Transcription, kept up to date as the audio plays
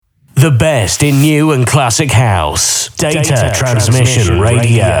The best in new and classic house. Data Transmission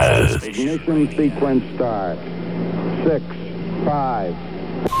Radio. Ignition sequence start. 6, 5.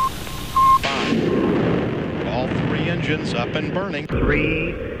 All three engines up and burning.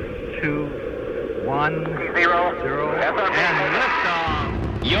 3, 2, 1, 0, and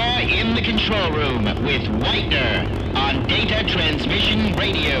liftoff. You're in the control room with Whitener on Data Transmission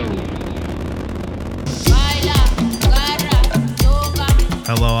Radio.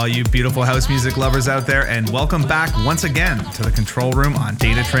 Hello, all you beautiful house music lovers out there, and welcome back once again to the control room on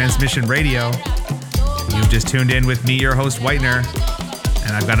Data Transmission Radio. You've just tuned in with me, your host, Whitener,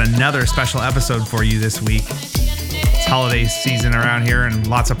 and I've got another special episode for you this week. It's holiday season around here and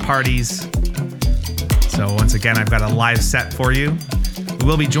lots of parties. So once again, I've got a live set for you. We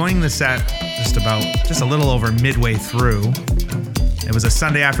will be joining the set just a little over midway through. It was a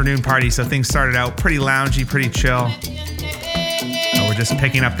Sunday afternoon party, so things started out pretty loungy, pretty chill. We're just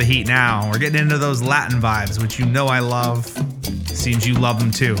picking up the heat now. We're getting into those Latin vibes, which you know I love. Seems you love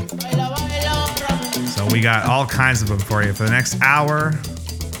them too. So we got all kinds of them for you. For the next hour,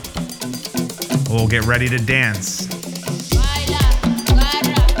 we'll get ready to dance.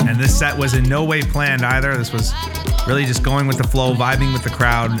 And this set was in no way planned either. This was really just going with the flow, vibing with the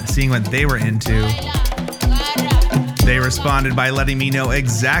crowd, seeing what they were into. They responded by letting me know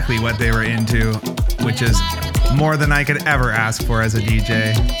exactly what they were into, which is more than I could ever ask for as a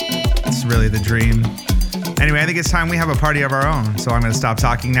DJ. It's really the dream. Anyway, I think it's time we have a party of our own, so I'm going to stop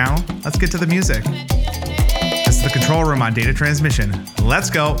talking now. Let's get to the music. This is the control room on Data Transmission. Let's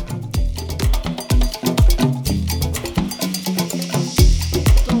go.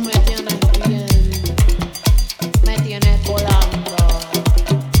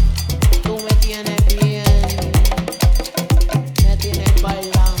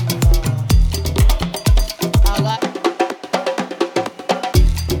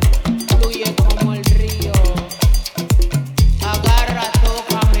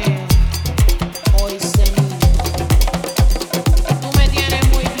 Tú me tienes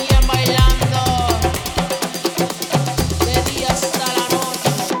muy bien.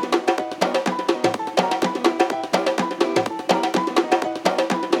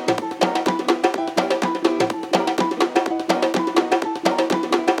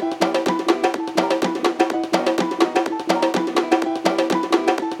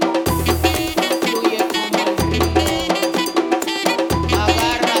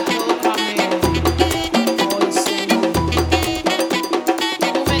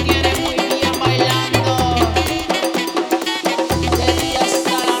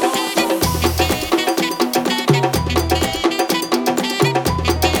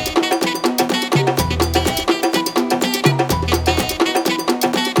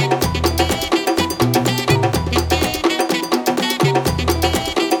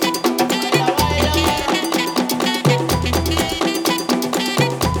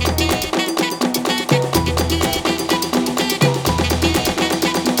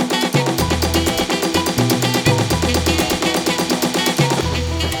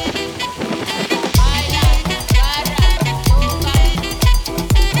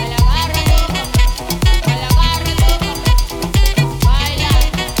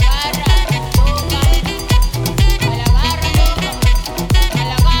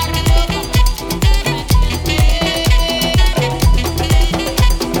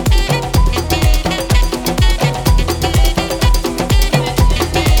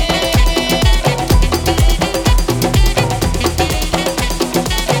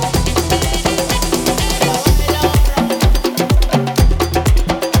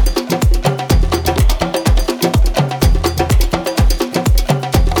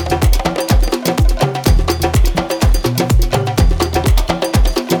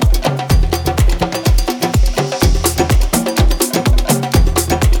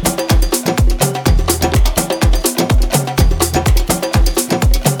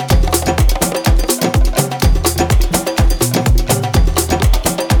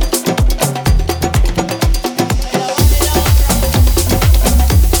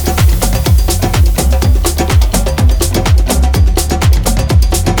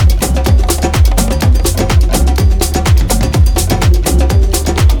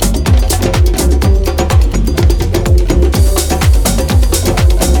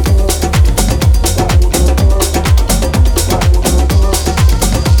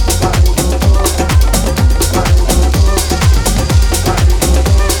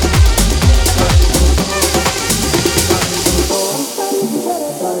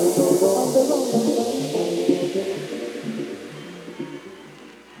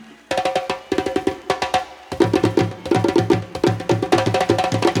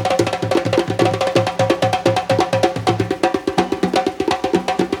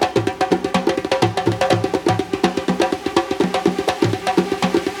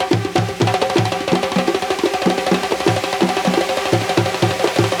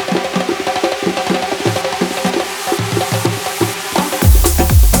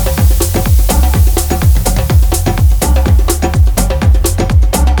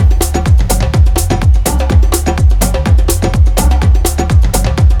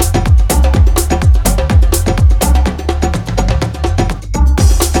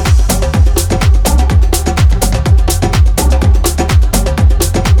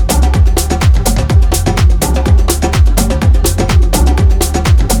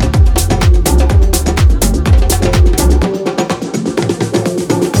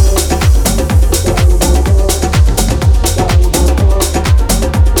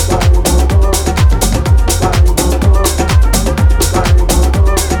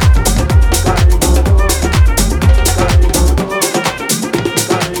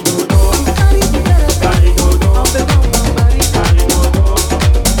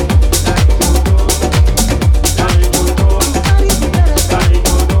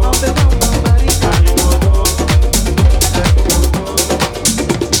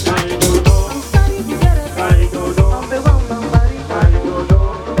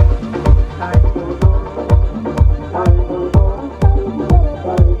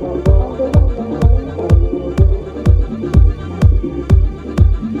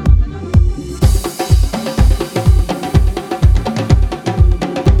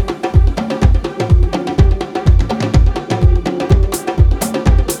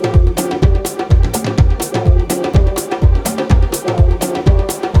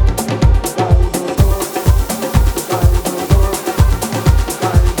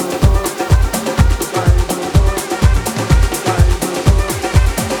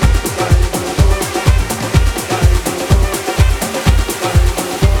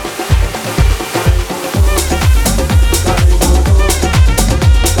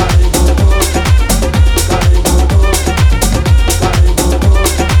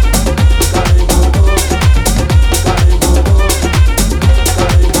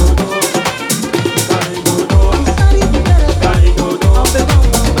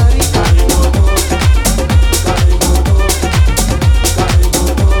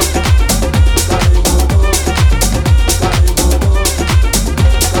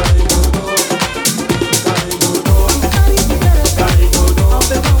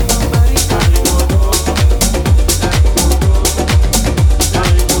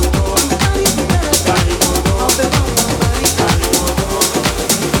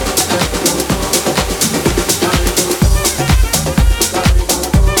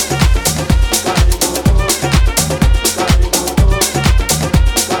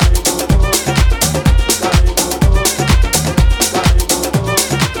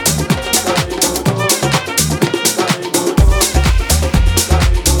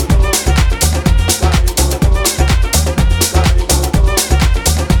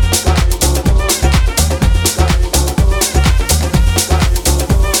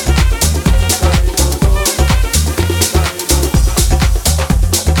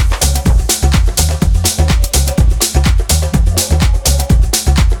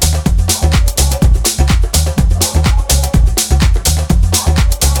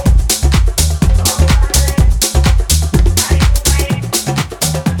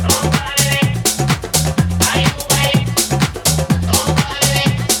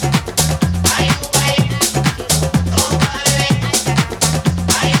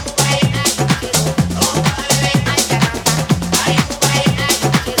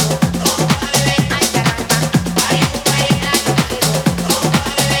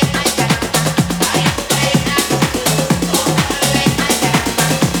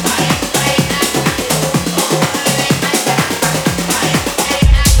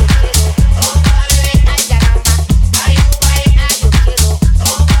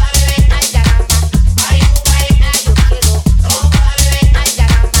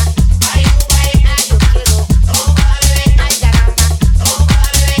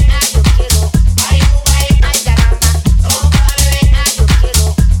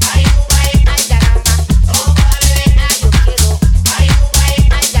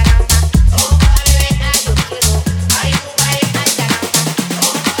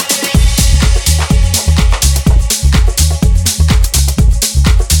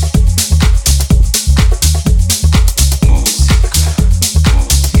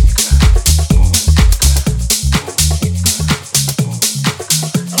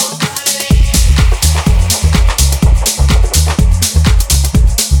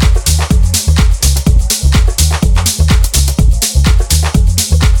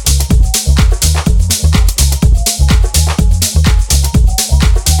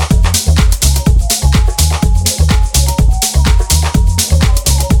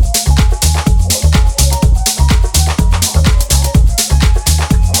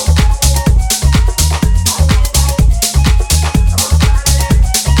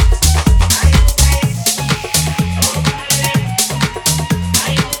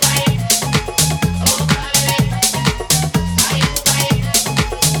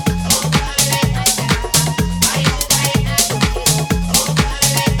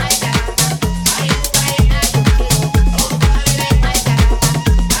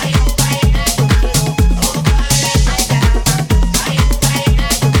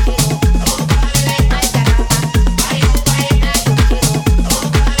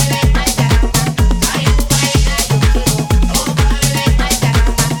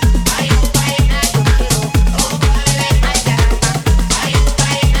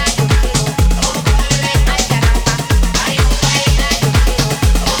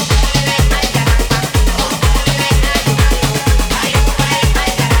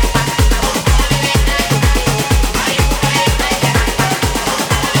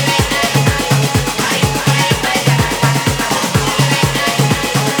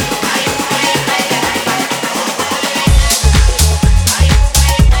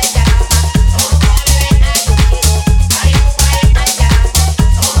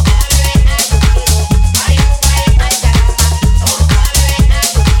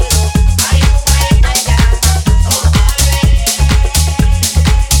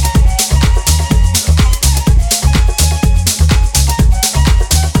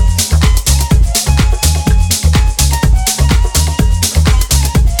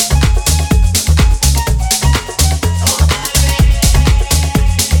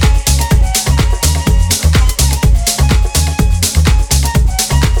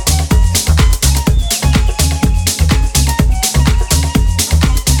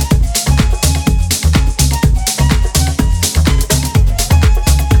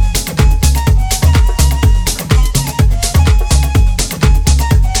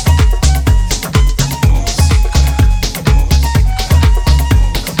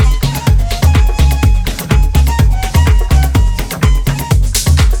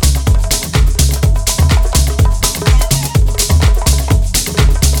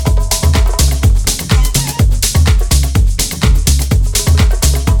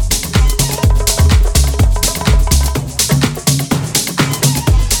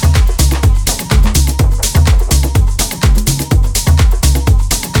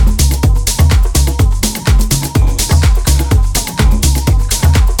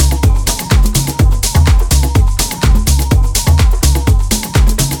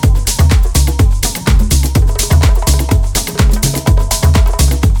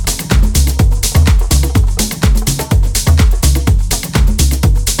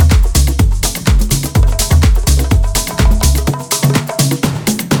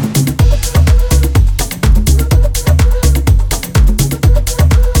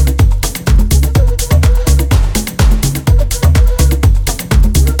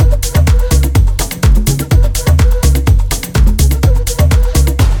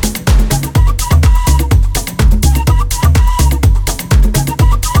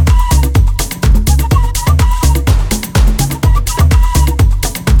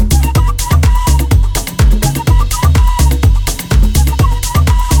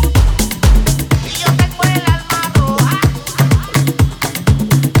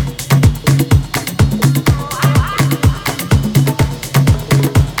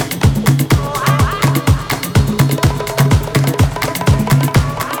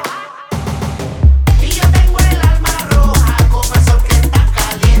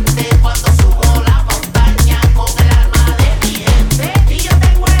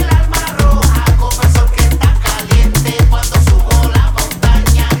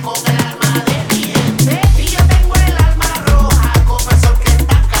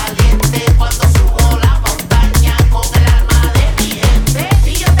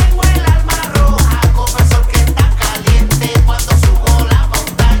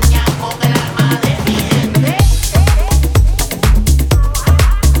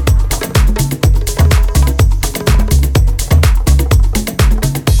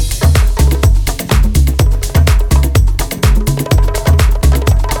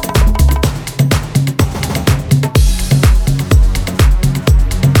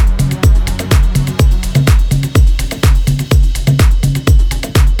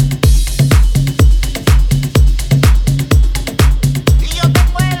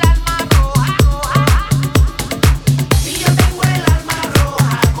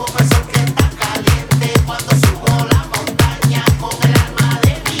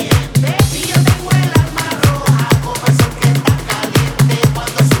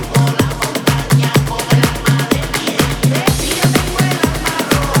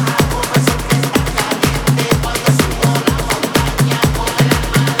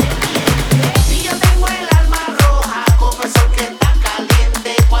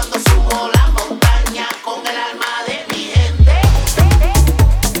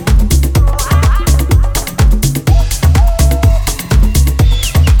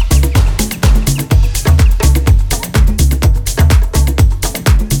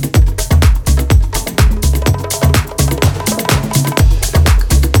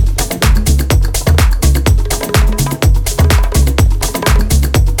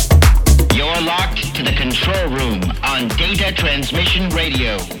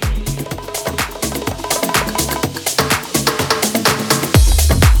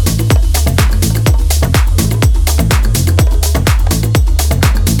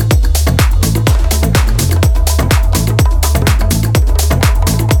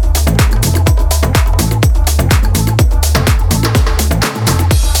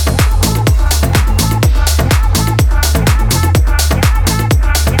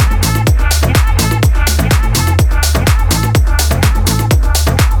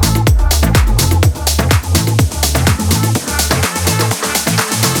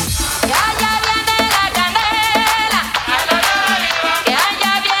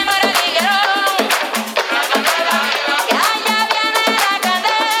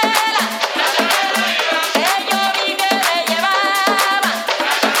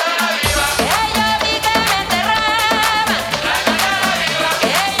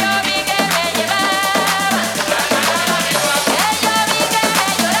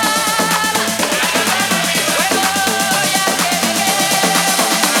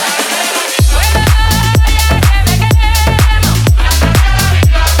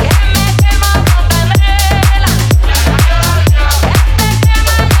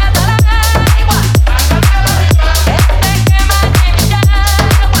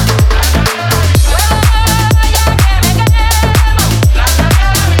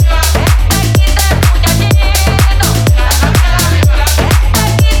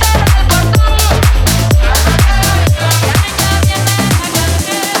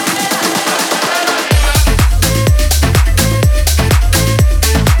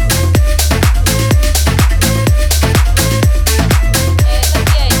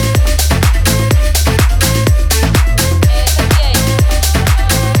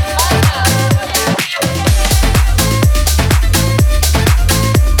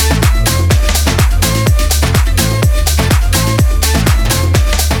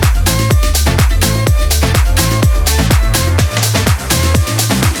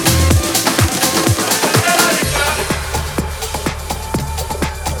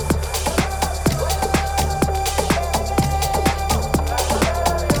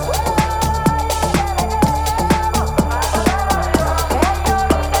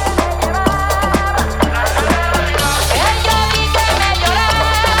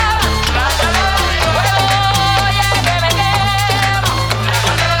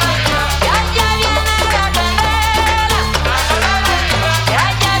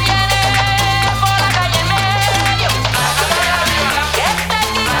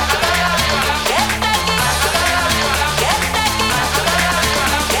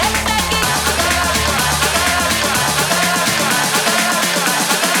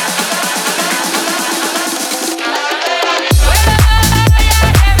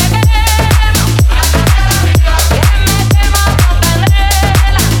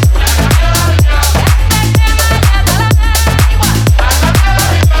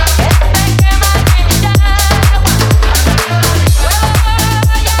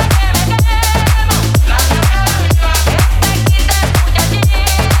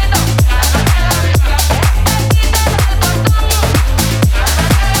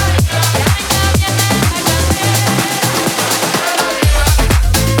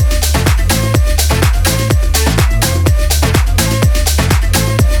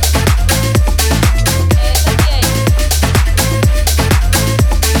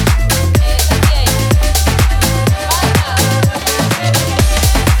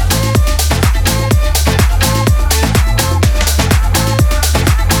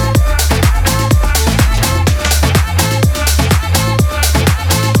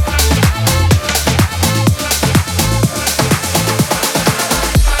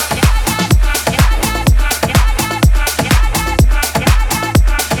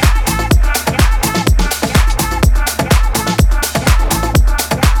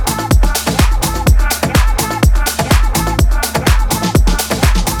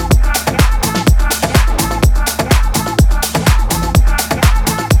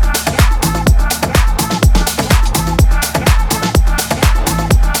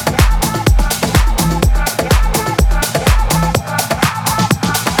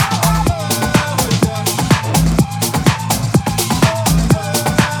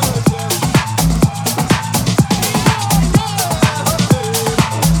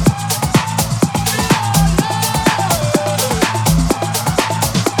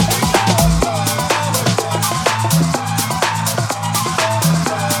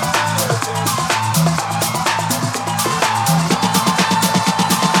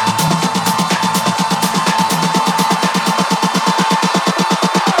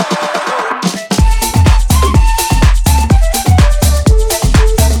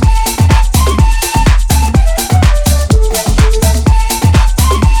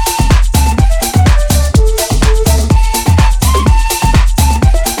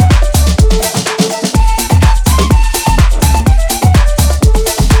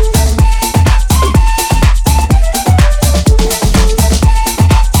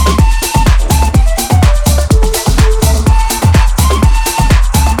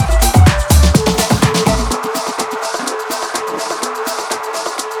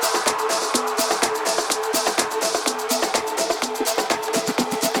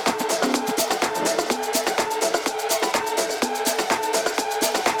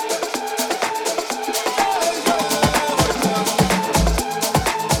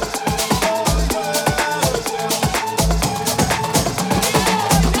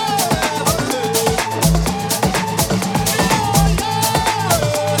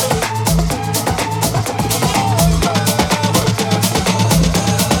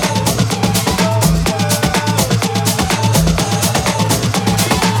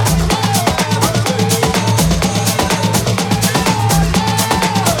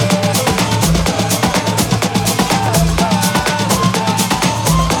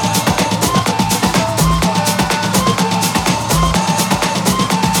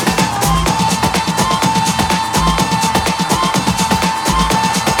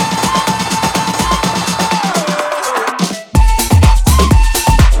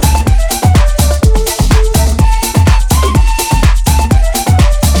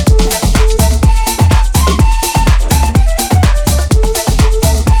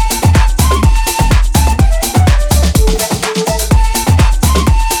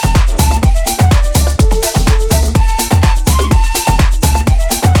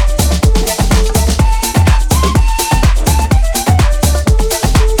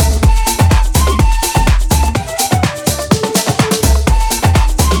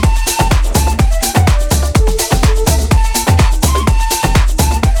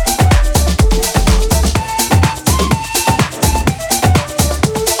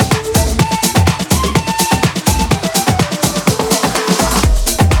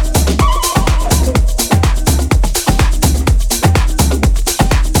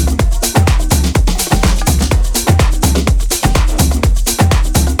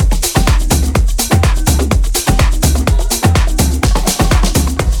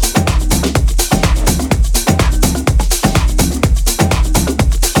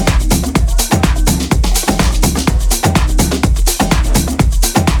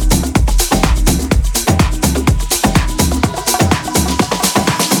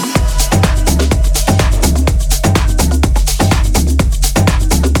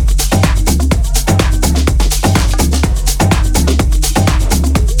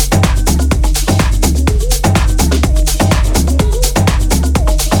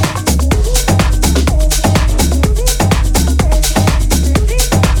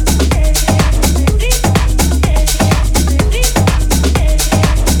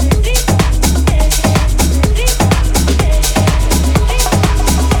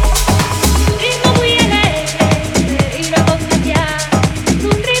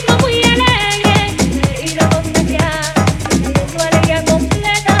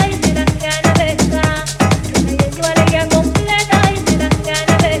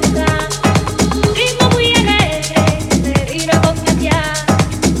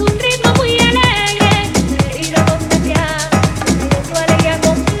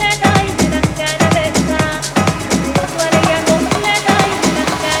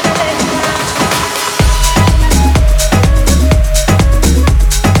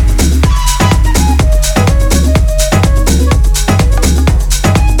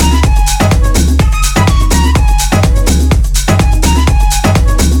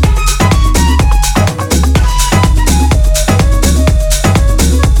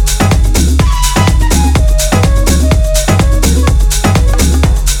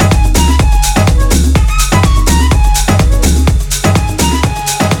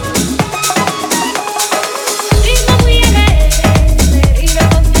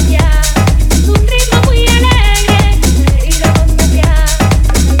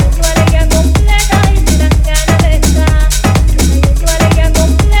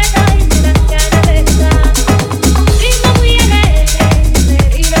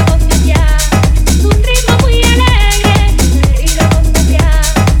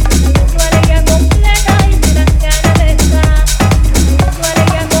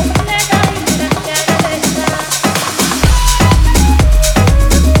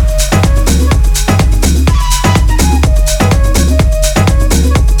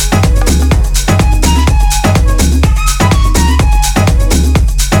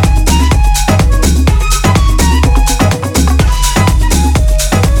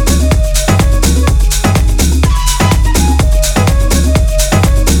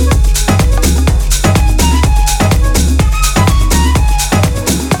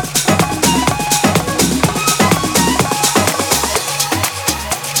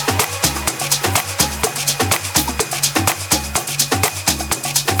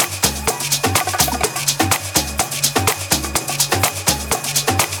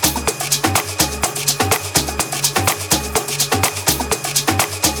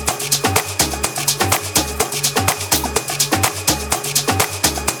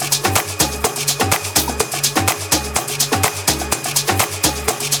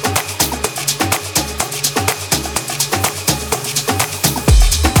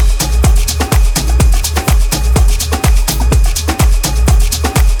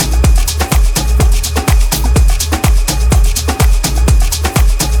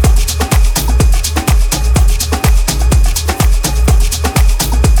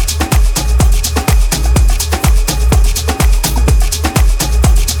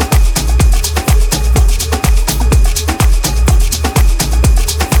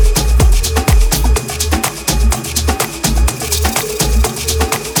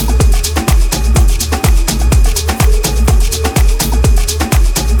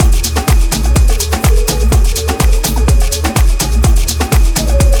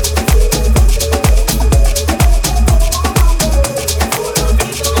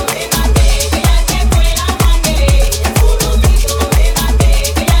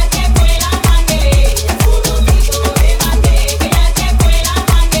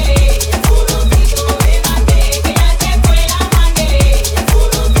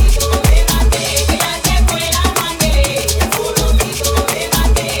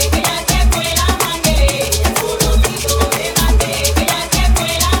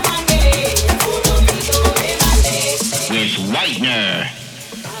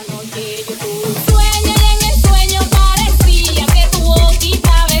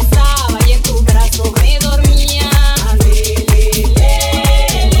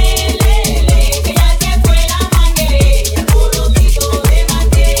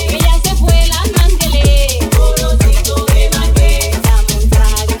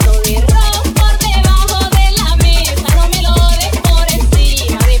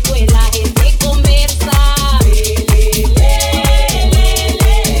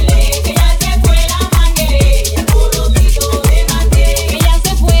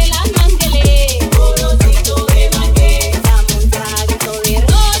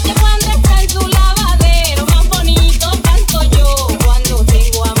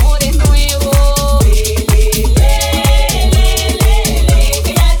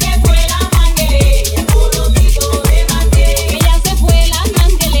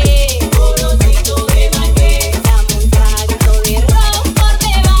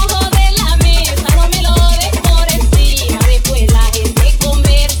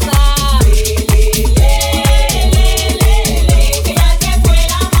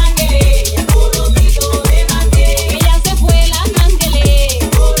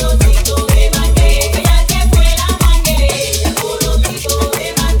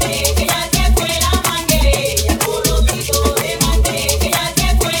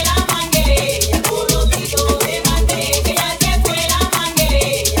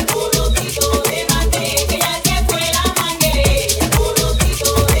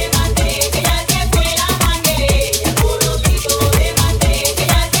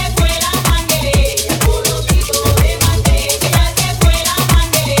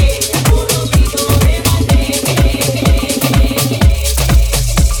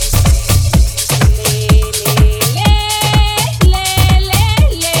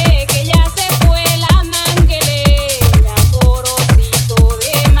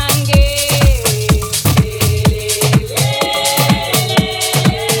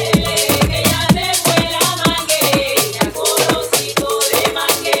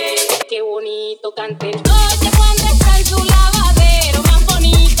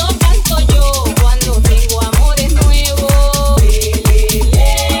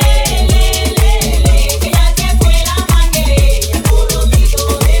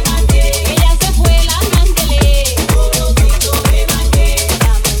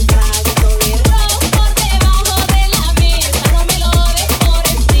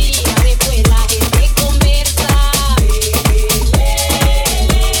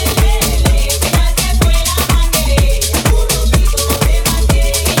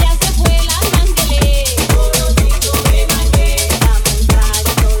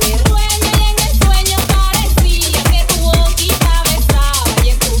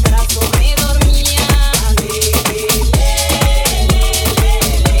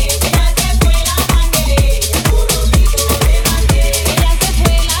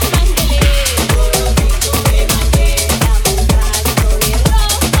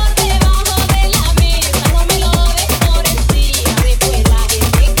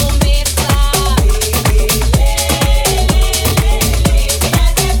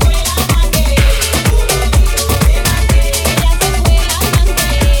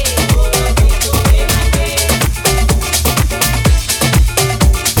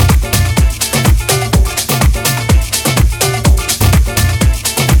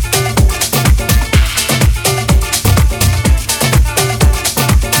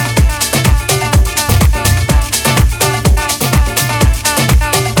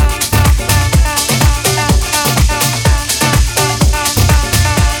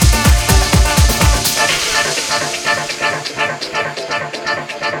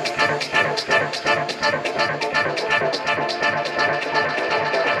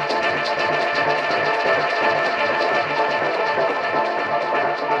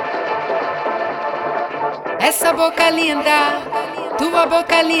 Essa boca linda, tua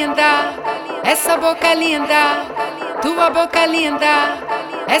boca linda. Essa boca linda, tua boca linda.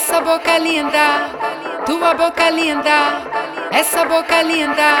 Essa boca linda, tua boca linda. Essa boca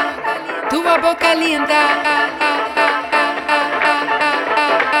linda, tua boca linda.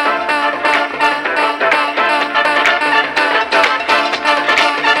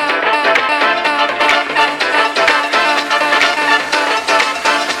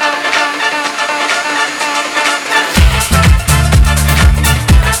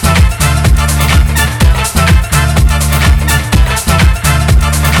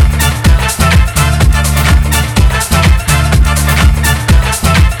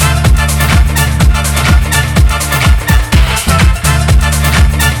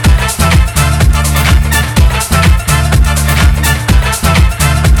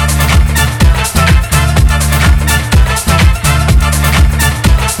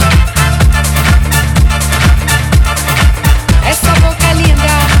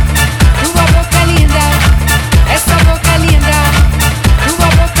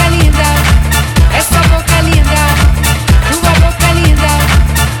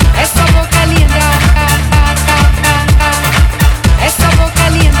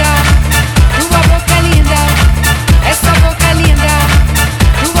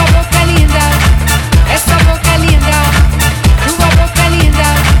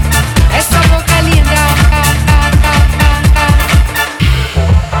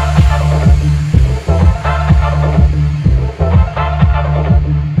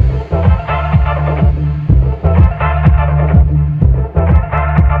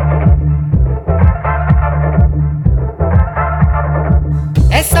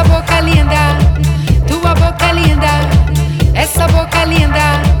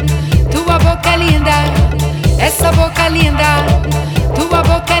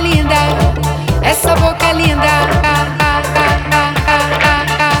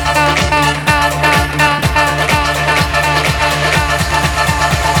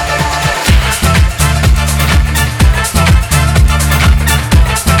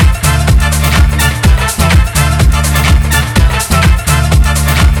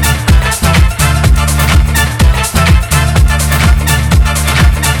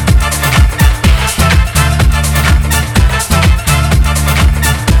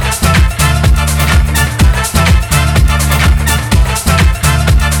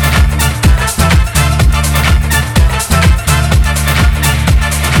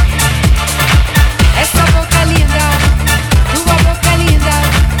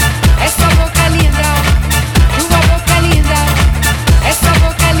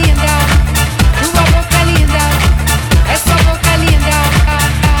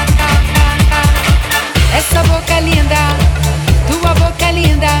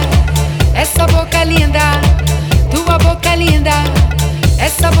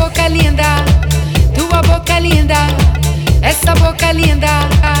 linda, essa boca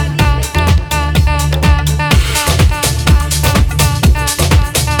linda.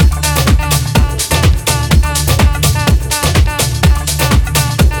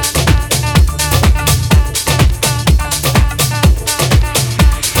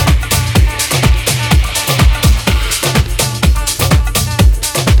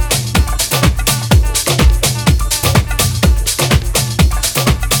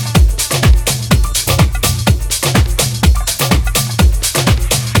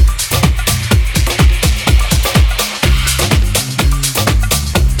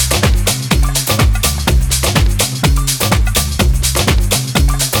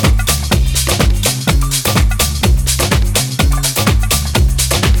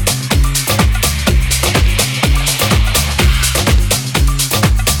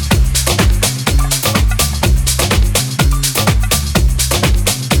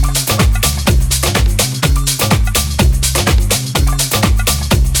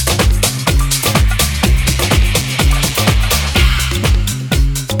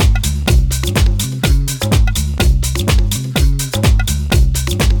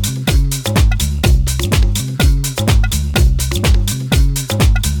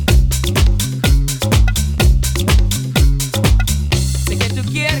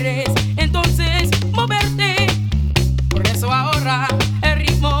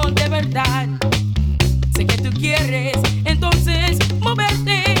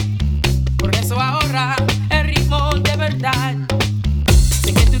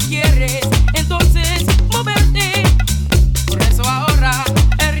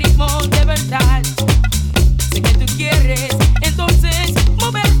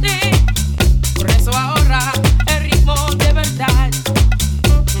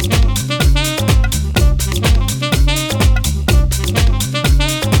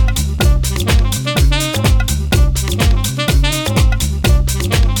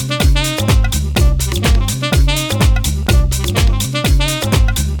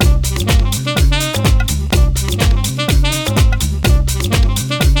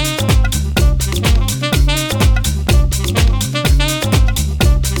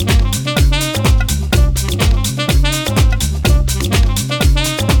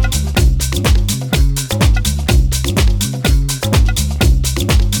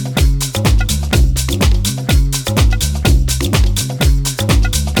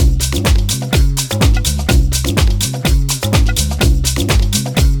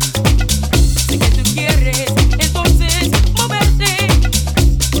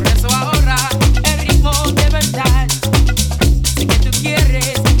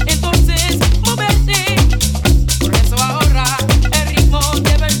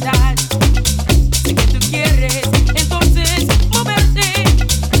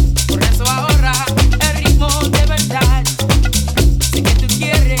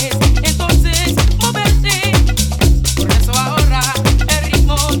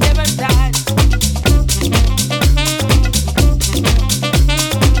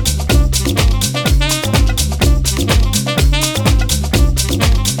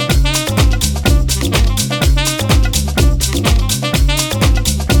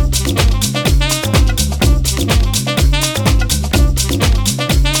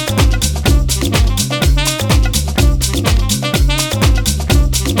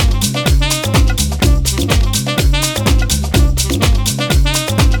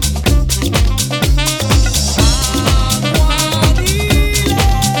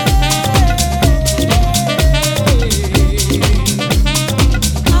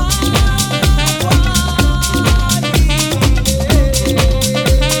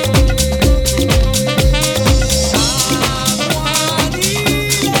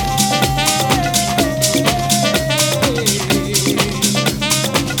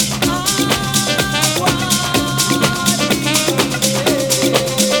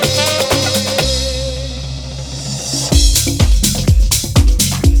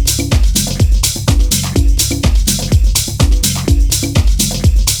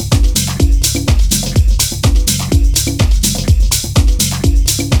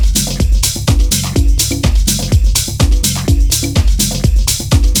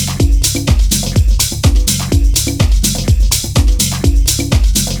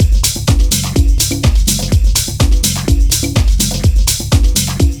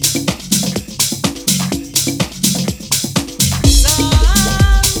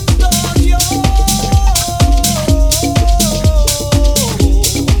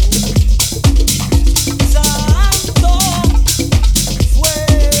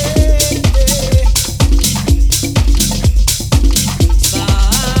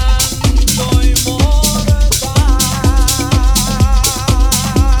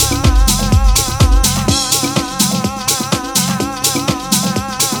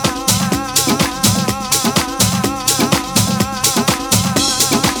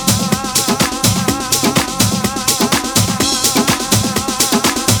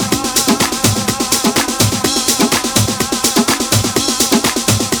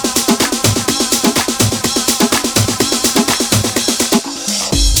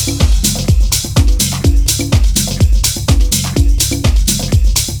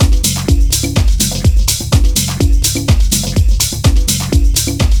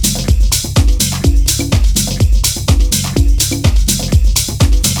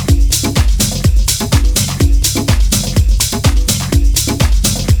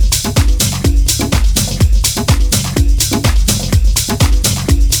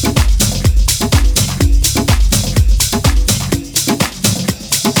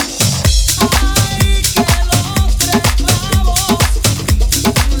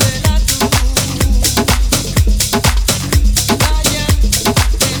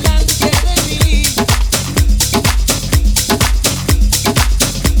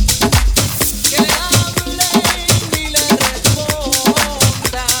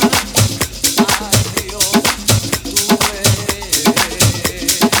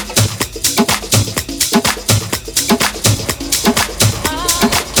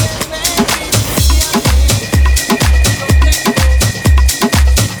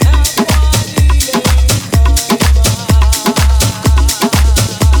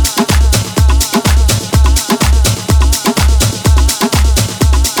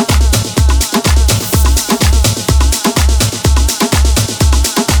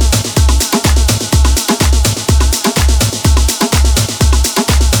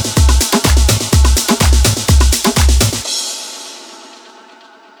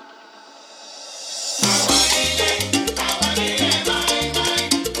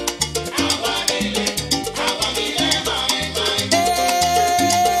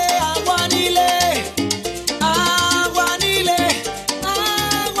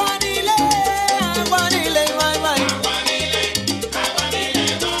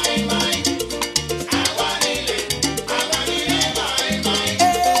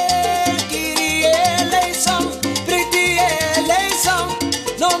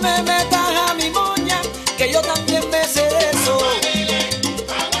 me metas a mi moña, que yo también me sé de eso.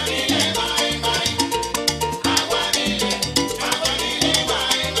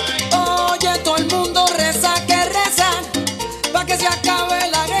 Oye, todo el mundo reza que reza, pa' que se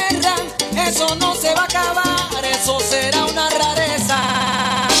acabe la guerra. Eso no se va a acabar, eso será una rareza.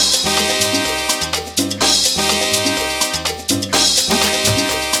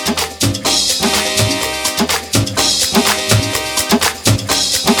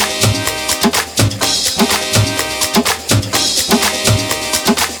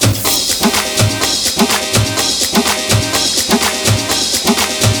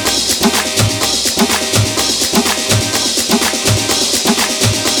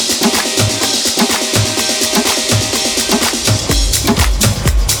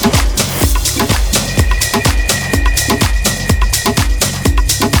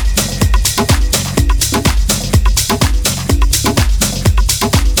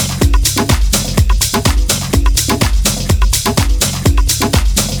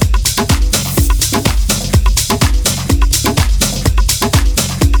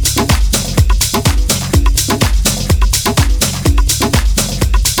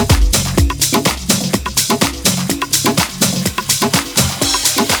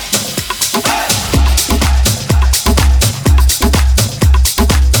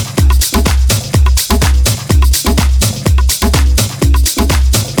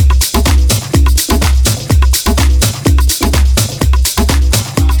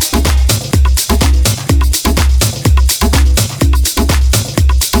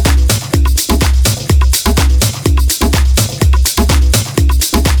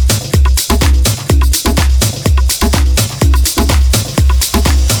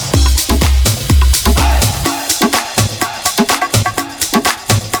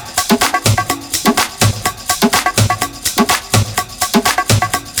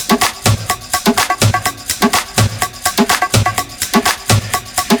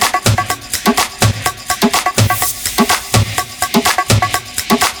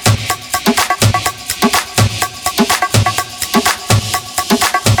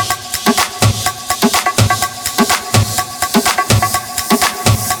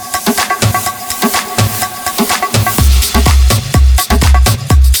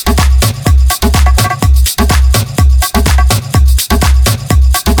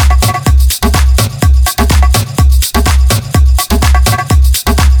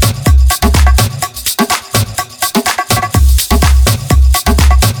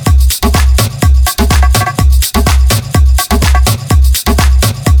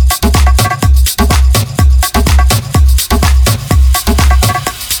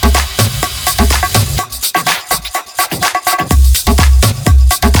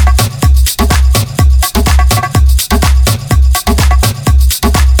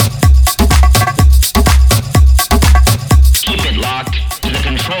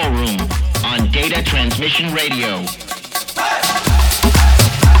 Radio.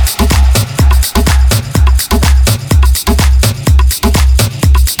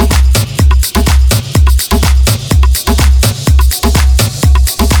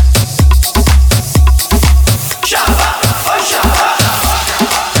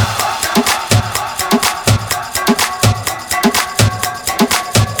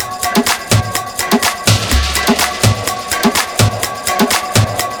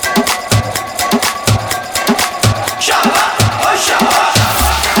 Shut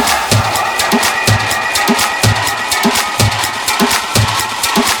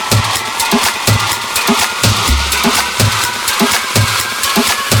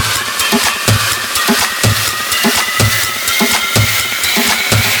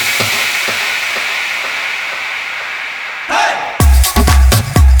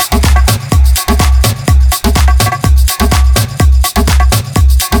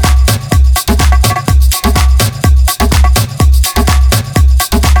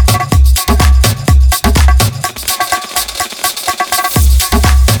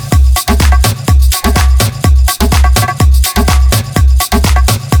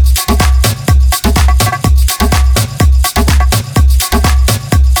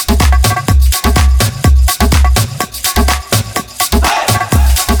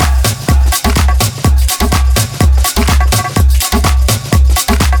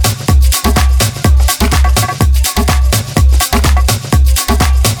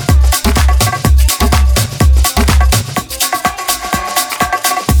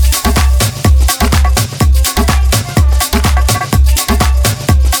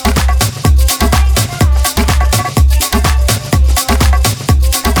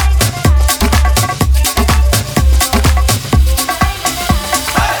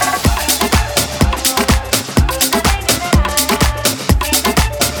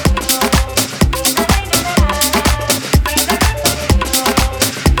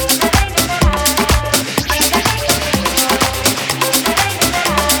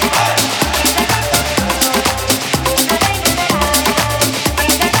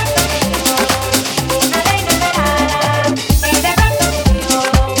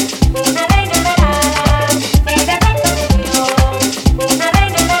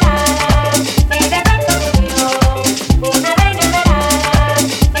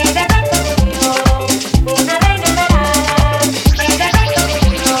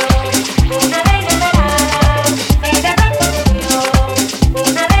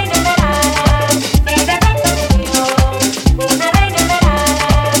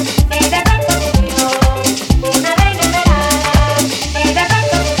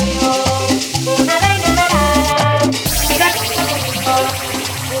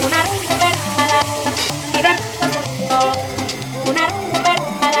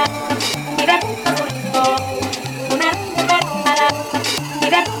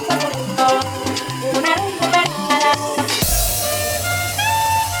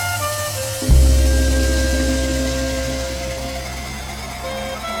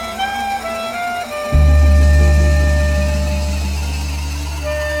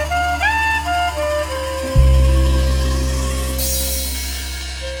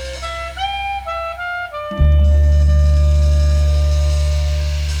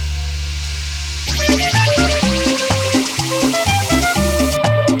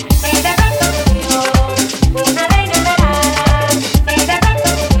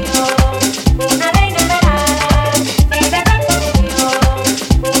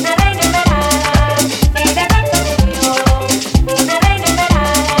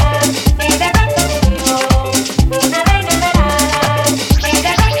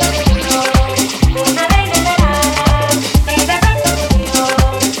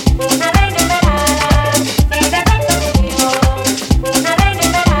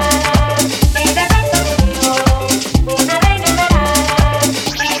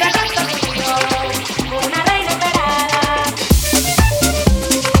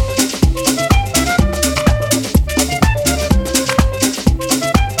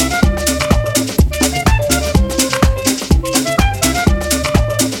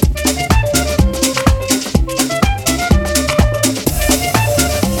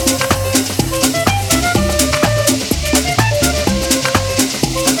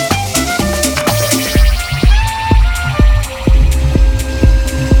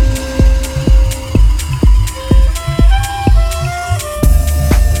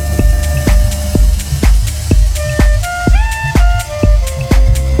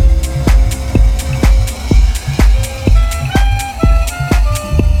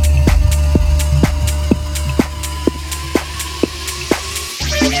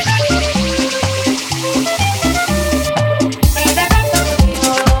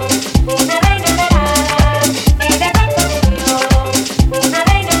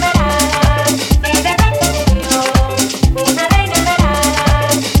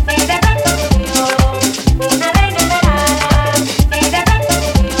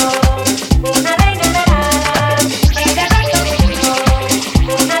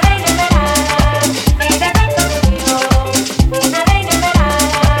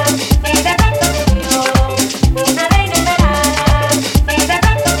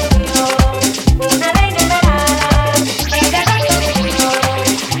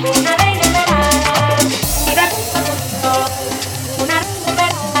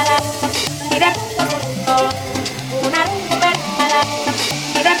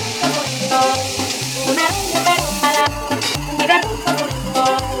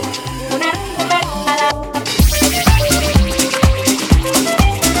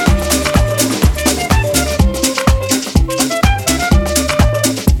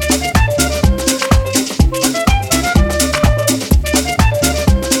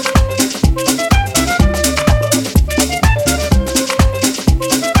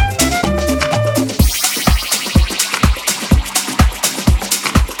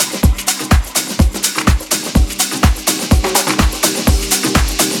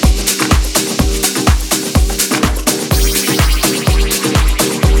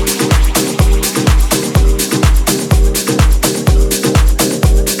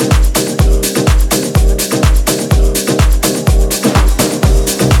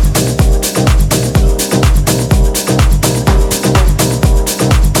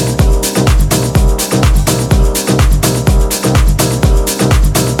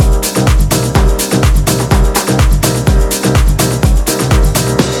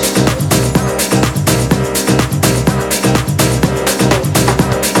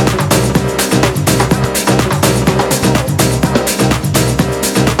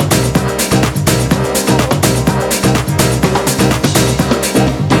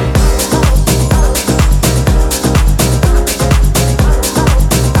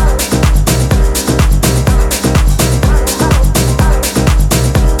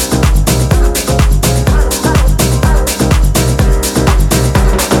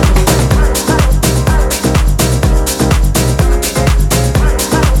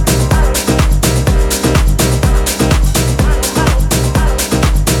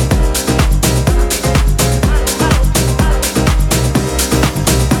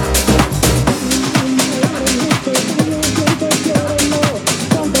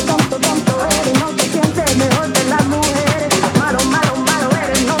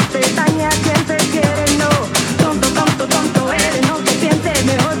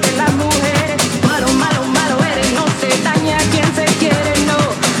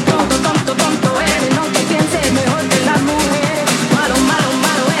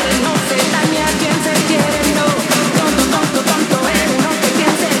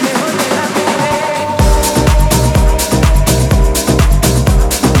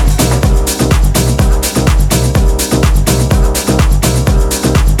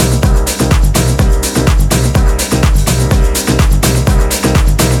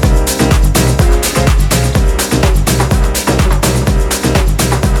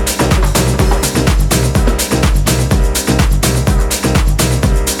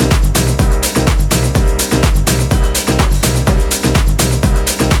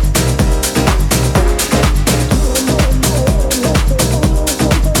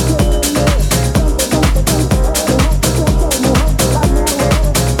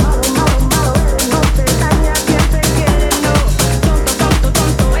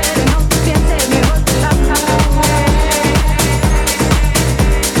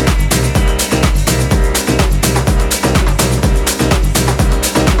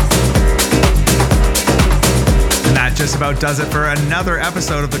does it for another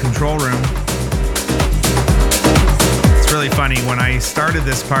episode of The Control Room. It's really funny. When I started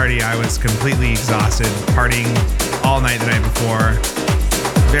this party, I was completely exhausted, partying all night the night before,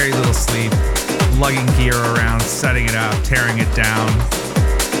 very little sleep, lugging gear around, setting it up, tearing it down,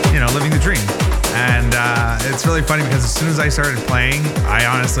 living the dream. And it's really funny because as soon as I started playing, I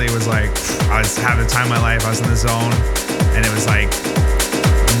honestly was like, I was having the time of my life. I was in the zone, and it was like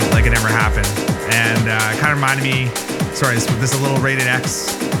it never happened. And it kind of reminded me, sorry, this is a little rated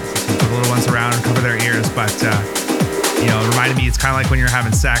X, for the little ones around and cover their ears, but it reminded me, it's kind of like when you're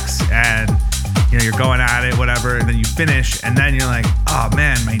having sex and you're going at it, whatever, and then you finish, and then you're like, oh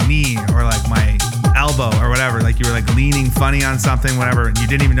man, my knee, or like my elbow, or whatever, like you were like leaning funny on something, whatever, and you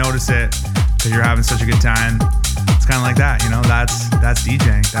didn't even notice it because you're having such a good time. It's kind of like that, that's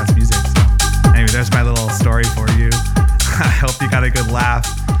DJing, that's music. So anyway, there's my little story for you. I hope you got a good laugh,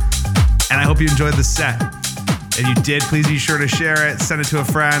 and I hope you enjoyed the set. If you did, please be sure to share it, send it to a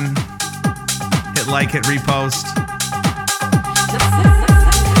friend, hit like, hit repost.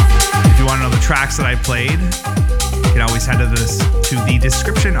 If you want to know the tracks that I played, you can always head to the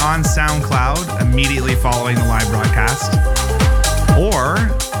description on SoundCloud immediately following the live broadcast. Or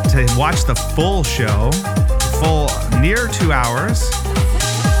to watch the full show, full near 2 hours,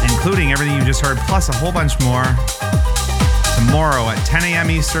 including everything you just heard, plus a whole bunch more, tomorrow at 10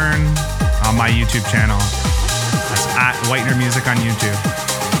 a.m. Eastern on my YouTube channel. That's at Whitener Music on YouTube.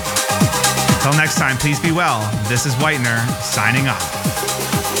 Until next time, please be well. This is Whitener signing off.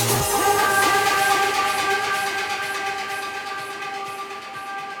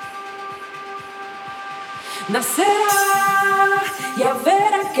 Nacerá, ya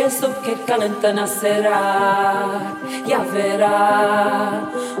verá que eso que calienta nacerá, ya verá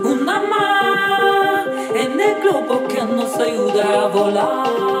una más en el globo que nos ayuda a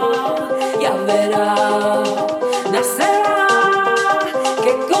volar, ya verá, nacerá,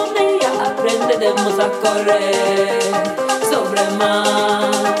 que con ella aprenderemos a correr sobre el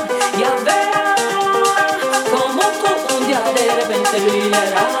mar, ya verá, como con un día de repente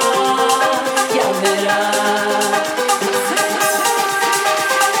brillará.